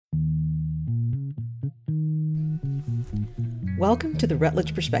Welcome to the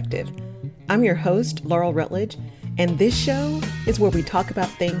Rutledge Perspective. I'm your host, Laurel Rutledge, and this show is where we talk about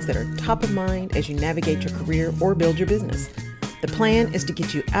things that are top of mind as you navigate your career or build your business. The plan is to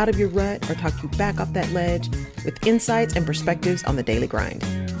get you out of your rut or talk you back off that ledge with insights and perspectives on the daily grind.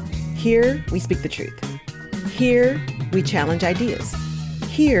 Here, we speak the truth. Here, we challenge ideas.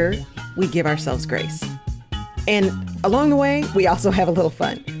 Here, we give ourselves grace. And along the way, we also have a little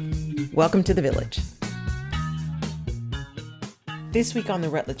fun. Welcome to the village. This week on the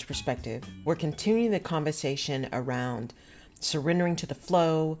Rutledge Perspective, we're continuing the conversation around surrendering to the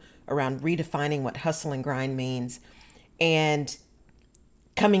flow, around redefining what hustle and grind means, and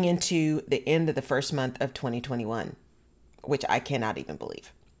coming into the end of the first month of 2021, which I cannot even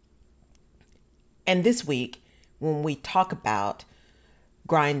believe. And this week, when we talk about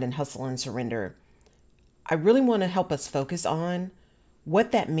grind and hustle and surrender, I really want to help us focus on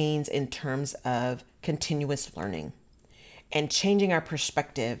what that means in terms of continuous learning and changing our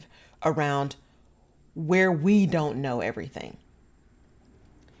perspective around where we don't know everything.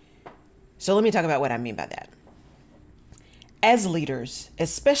 So let me talk about what I mean by that. As leaders,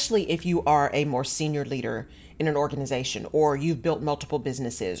 especially if you are a more senior leader in an organization or you've built multiple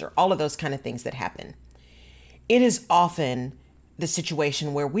businesses or all of those kind of things that happen, it is often the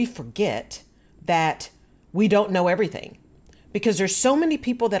situation where we forget that we don't know everything because there's so many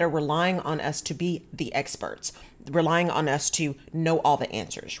people that are relying on us to be the experts, relying on us to know all the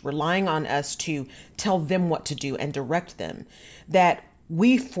answers, relying on us to tell them what to do and direct them, that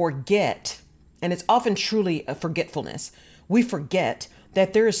we forget, and it's often truly a forgetfulness, we forget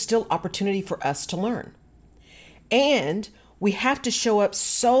that there is still opportunity for us to learn. And we have to show up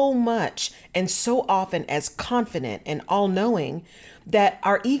so much and so often as confident and all-knowing that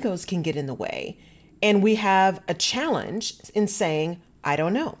our egos can get in the way. And we have a challenge in saying, I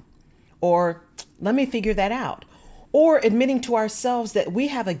don't know, or let me figure that out, or admitting to ourselves that we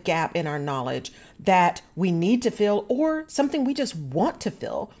have a gap in our knowledge that we need to fill or something we just want to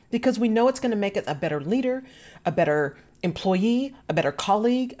fill because we know it's going to make us a better leader, a better employee, a better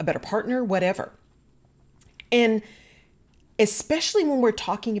colleague, a better partner, whatever. And especially when we're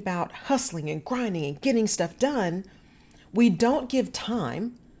talking about hustling and grinding and getting stuff done, we don't give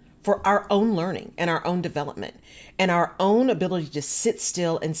time for our own learning and our own development and our own ability to sit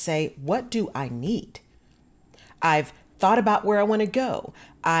still and say, what do I need? I've thought about where I want to go.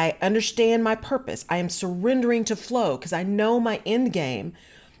 I understand my purpose. I am surrendering to flow because I know my end game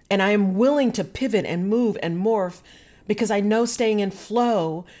and I am willing to pivot and move and morph because I know staying in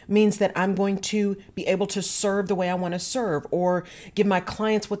flow means that I'm going to be able to serve the way I want to serve or give my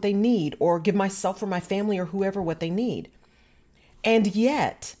clients what they need or give myself or my family or whoever what they need. And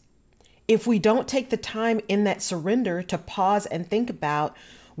yet, if we don't take the time in that surrender to pause and think about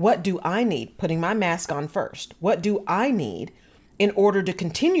what do I need, putting my mask on first, what do I need in order to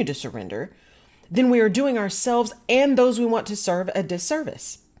continue to surrender, then we are doing ourselves and those we want to serve a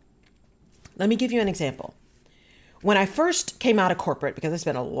disservice. Let me give you an example. When I first came out of corporate, because I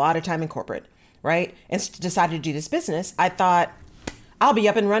spent a lot of time in corporate, right, and decided to do this business, I thought I'll be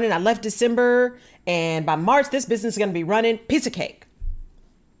up and running. I left December and by March, this business is going to be running, piece of cake.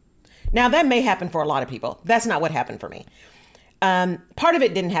 Now, that may happen for a lot of people. That's not what happened for me. Part of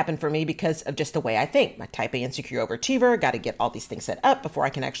it didn't happen for me because of just the way I think. My type A insecure overachiever, got to get all these things set up before I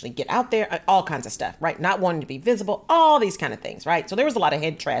can actually get out there, all kinds of stuff, right? Not wanting to be visible, all these kind of things, right? So there was a lot of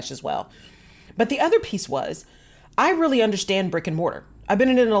head trash as well. But the other piece was, I really understand brick and mortar. I've been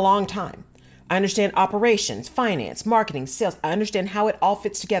in it a long time. I understand operations, finance, marketing, sales. I understand how it all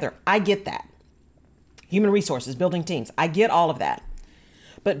fits together. I get that. Human resources, building teams. I get all of that.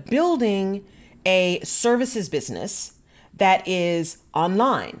 But building a services business that is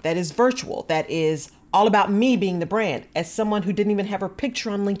online, that is virtual, that is all about me being the brand, as someone who didn't even have her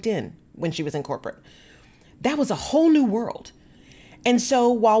picture on LinkedIn when she was in corporate, that was a whole new world. And so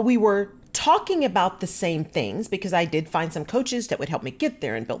while we were talking about the same things, because I did find some coaches that would help me get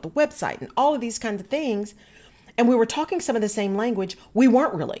there and build the website and all of these kinds of things, and we were talking some of the same language, we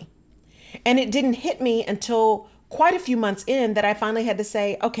weren't really. And it didn't hit me until quite a few months in that I finally had to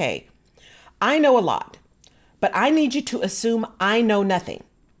say, okay, I know a lot, but I need you to assume I know nothing,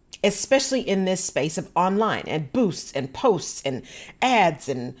 especially in this space of online and boosts and posts and ads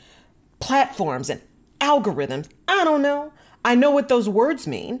and platforms and algorithms. I don't know. I know what those words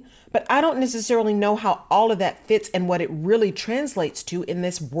mean, but I don't necessarily know how all of that fits and what it really translates to in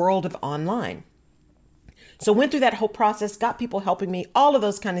this world of online. So went through that whole process, got people helping me, all of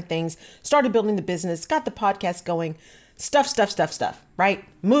those kind of things, started building the business, got the podcast going, stuff, right?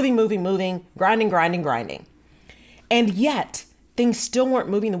 Moving, grinding. And yet things still weren't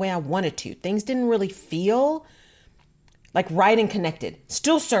moving the way I wanted to. Things didn't really feel like right and connected,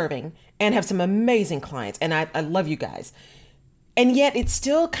 still serving and have some amazing clients. And I love you guys. And yet it's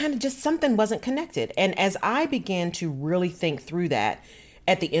still kind of just something wasn't connected. And as I began to really think through that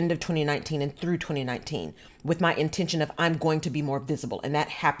at the end of 2019 and through 2019, with my intention of I'm going to be more visible and that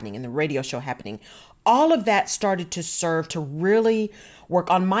happening and the radio show happening, all of that started to serve to really work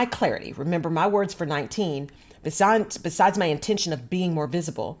on my clarity. Remember, my words for 19, besides my intention of being more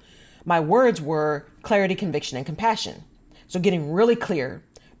visible, my words were clarity, conviction, and compassion. So getting really clear,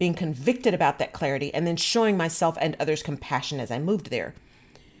 being convicted about that clarity, and then showing myself and others compassion as I moved there.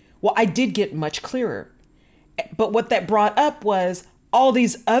 Well, I did get much clearer. But what that brought up was all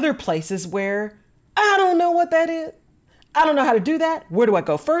these other places where I don't know what that is. I don't know how to do that. Where do I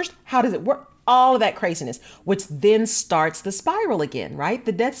go first? How does it work? All of that craziness, which then starts the spiral again, right?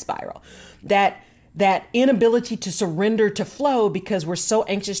 The death spiral. That inability to surrender to flow because we're so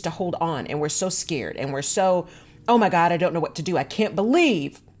anxious to hold on and we're so scared and we're so, oh my God, I don't know what to do. I can't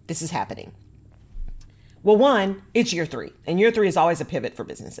believe this is happening. Well, one, it's year 3, and year 3 is always a pivot for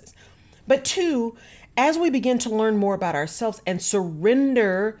businesses. But 2, as we begin to learn more about ourselves and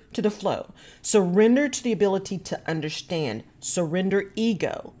surrender to the flow, surrender to the ability to understand, surrender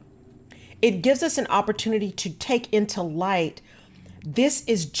ego, it gives us an opportunity to take into light, this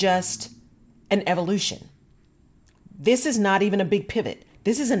is just an evolution. This is not even a big pivot.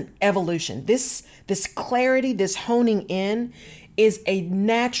 This is an evolution. This clarity, this honing in is a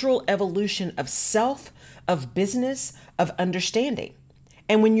natural evolution of self, of business, of understanding.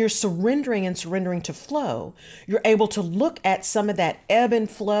 And when you're surrendering to flow, you're able to look at some of that ebb and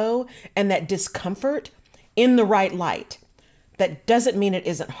flow and that discomfort in the right light. That doesn't mean it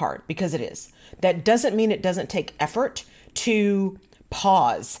isn't hard, because it is. That doesn't mean it doesn't take effort to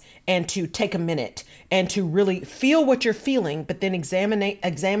pause and to take a minute and to really feel what you're feeling, but then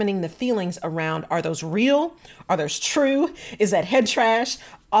examining the feelings around, are those real? Are those true? Is that head trash?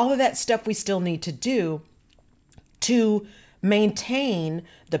 All of that stuff we still need to do to maintain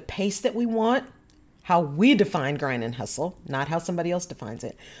the pace that we want, how we define grind and hustle, not how somebody else defines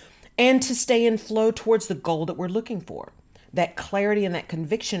it, and to stay in flow towards the goal that we're looking for, that clarity and that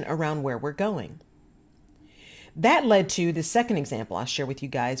conviction around where we're going. That led to the second example I'll share with you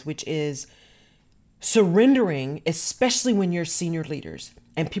guys, which is surrendering, especially when you're senior leaders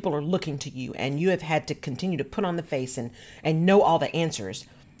and people are looking to you and you have had to continue to put on the face and know all the answers,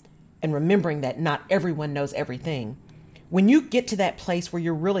 and remembering that not everyone knows everything. When you get to that place where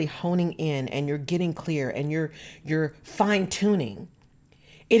you're really honing in and you're getting clear and you're fine tuning,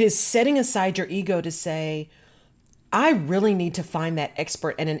 it is setting aside your ego to say, I really need to find that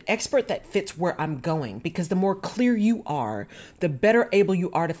expert, and an expert that fits where I'm going, because the more clear you are, the better able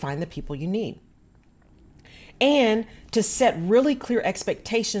you are to find the people you need. And to set really clear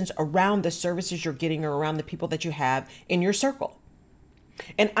expectations around the services you're getting or around the people that you have in your circle.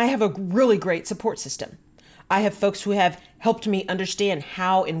 And I have a really great support system. I have folks who have helped me understand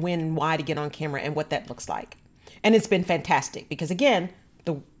how and when and why to get on camera and what that looks like. And it's been fantastic because, again,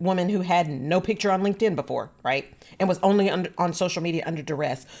 the woman who had no picture on LinkedIn before, right? And was only on social media under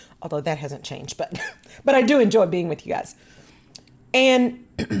duress, although that hasn't changed, but I do enjoy being with you guys. And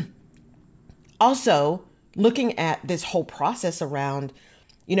also looking at this whole process around,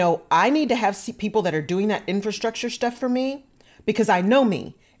 I need to have people that are doing that infrastructure stuff for me because I know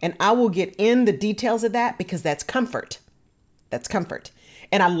me, and I will get in the details of that because that's comfort. That's comfort.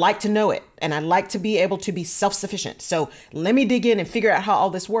 And I like to know it, and I like to be able to be self-sufficient. So let me dig in and figure out how all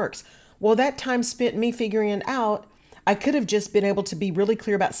this works. Well, that time spent me figuring it out, I could have just been able to be really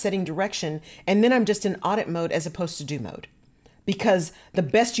clear about setting direction, and then I'm just in audit mode as opposed to do mode, because the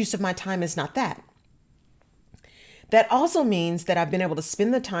best use of my time is not that. That also means that I've been able to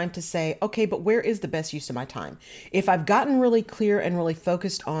spend the time to say, okay, but where is the best use of my time? If I've gotten really clear and really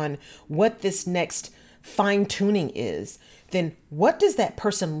focused on what this next fine tuning is, then what does that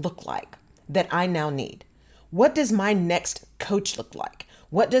person look like that I now need? What does my next coach look like?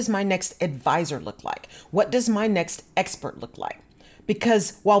 What does my next advisor look like? What does my next expert look like?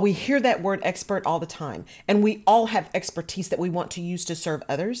 Because while we hear that word expert all the time, and we all have expertise that we want to use to serve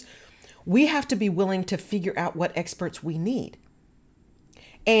others, we have to be willing to figure out what experts we need.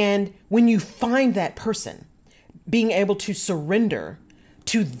 And when you find that person, being able to surrender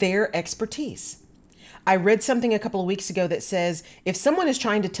to their expertise. I read something a couple of weeks ago that says, if someone is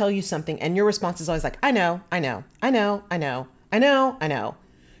trying to tell you something and your response is always like, I know.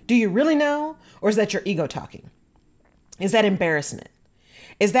 Do you really know? Or is that your ego talking? Is that embarrassment?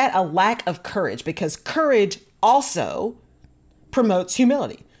 Is that a lack of courage? Because courage also promotes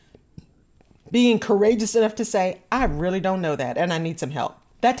humility. Being courageous enough to say, I really don't know that and I need some help.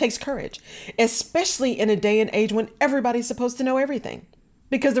 That takes courage, especially in a day and age when everybody's supposed to know everything.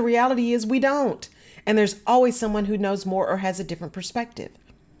 Because the reality is we don't. And there's always someone who knows more or has a different perspective,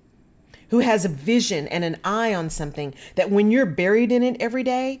 who has a vision and an eye on something that when you're buried in it every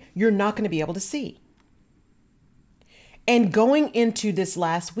day, you're not going to be able to see. And going into this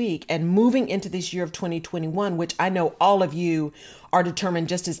last week and moving into this year of 2021, which I know all of you are determined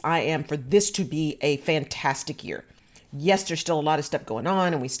just as I am for this to be a fantastic year. Yes, there's still a lot of stuff going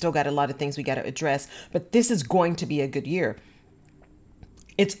on and we still got a lot of things we got to address, but this is going to be a good year.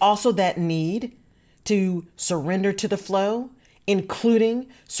 It's also that need to surrender to the flow, including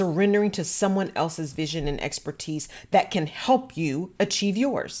surrendering to someone else's vision and expertise that can help you achieve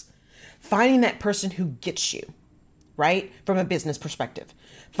yours. Finding that person who gets you, right? From a business perspective.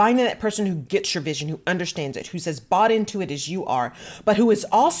 Finding that person who gets your vision, who understands it, who's as bought into it as you are, but who is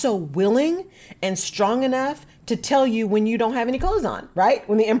also willing and strong enough to tell you when you don't have any clothes on, right?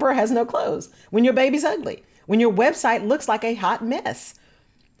 When the emperor has no clothes, when your baby's ugly, when your website looks like a hot mess.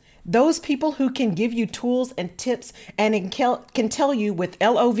 Those people who can give you tools and tips and can tell you with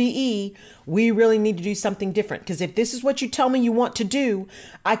LOVE, we really need to do something different. Because if this is what you tell me you want to do,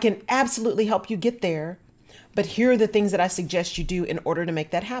 I can absolutely help you get there. But here are the things that I suggest you do in order to make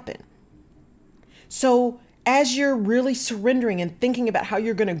that happen. So as you're really surrendering and thinking about how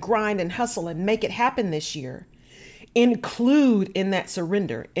you're going to grind and hustle and make it happen this year, include in that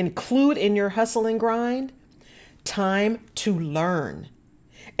surrender, include in your hustle and grind, time to learn.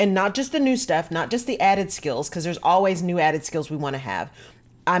 And not just the new stuff, not just the added skills, because there's always new added skills we want to have.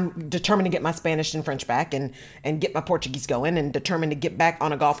 I'm determined to get my Spanish and French back and get my Portuguese going, and determined to get back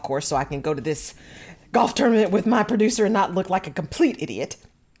on a golf course so I can go to this golf tournament with my producer and not look like a complete idiot.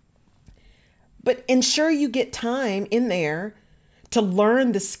 But ensure you get time in there to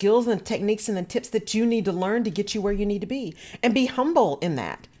learn the skills and techniques and the tips that you need to learn to get you where you need to be. And be humble in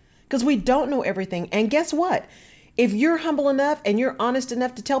that, because we don't know everything. And guess what? If you're humble enough and you're honest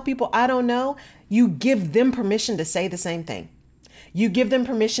enough to tell people, I don't know, you give them permission to say the same thing. You give them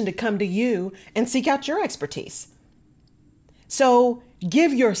permission to come to you and seek out your expertise. So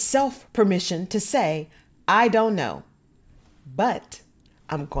give yourself permission to say, I don't know, but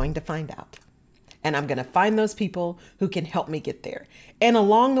I'm going to find out. And I'm going to find those people who can help me get there. And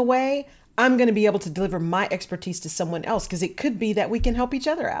along the way, I'm going to be able to deliver my expertise to someone else, because it could be that we can help each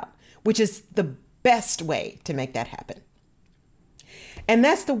other out, which is the best way to make that happen. And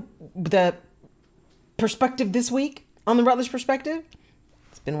that's the perspective this week on the Rutledge Perspective.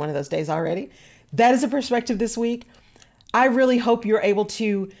 It's been one of those days already. That is a perspective this week. I really hope you're able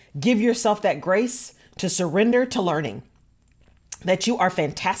to give yourself that grace to surrender to learning, that you are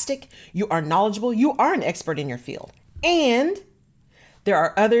fantastic, you are knowledgeable, you are an expert in your field, and there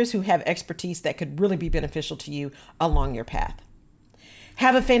are others who have expertise that could really be beneficial to you along your path.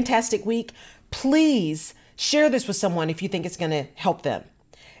 Have a fantastic week. Please share this with someone if you think it's going to help them.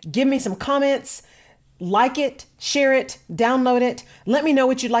 Give me some comments, like it, share it, download it. Let me know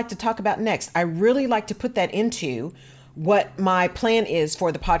what you'd like to talk about next. I really like to put that into what my plan is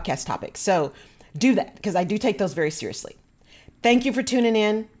for the podcast topic. So do that, because I do take those very seriously. Thank you for tuning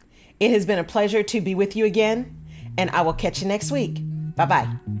in. It has been a pleasure to be with you again, and I will catch you next week. Bye-bye.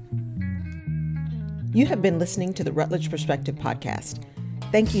 You have been listening to the Rutledge Perspective podcast.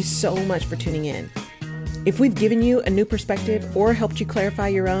 Thank you so much for tuning in. If we've given you a new perspective or helped you clarify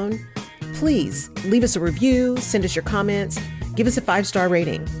your own, please leave us a review, send us your comments, give us a 5-star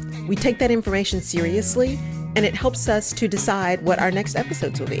rating. We take that information seriously, and it helps us to decide what our next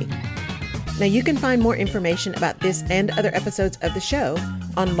episodes will be. Now, you can find more information about this and other episodes of the show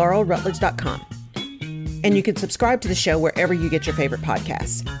on laurelrutledge.com. And you can subscribe to the show wherever you get your favorite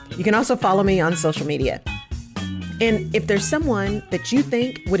podcasts. You can also follow me on social media. And if there's someone that you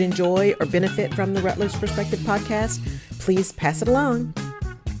think would enjoy or benefit from the Rutledge Perspective podcast, please pass it along.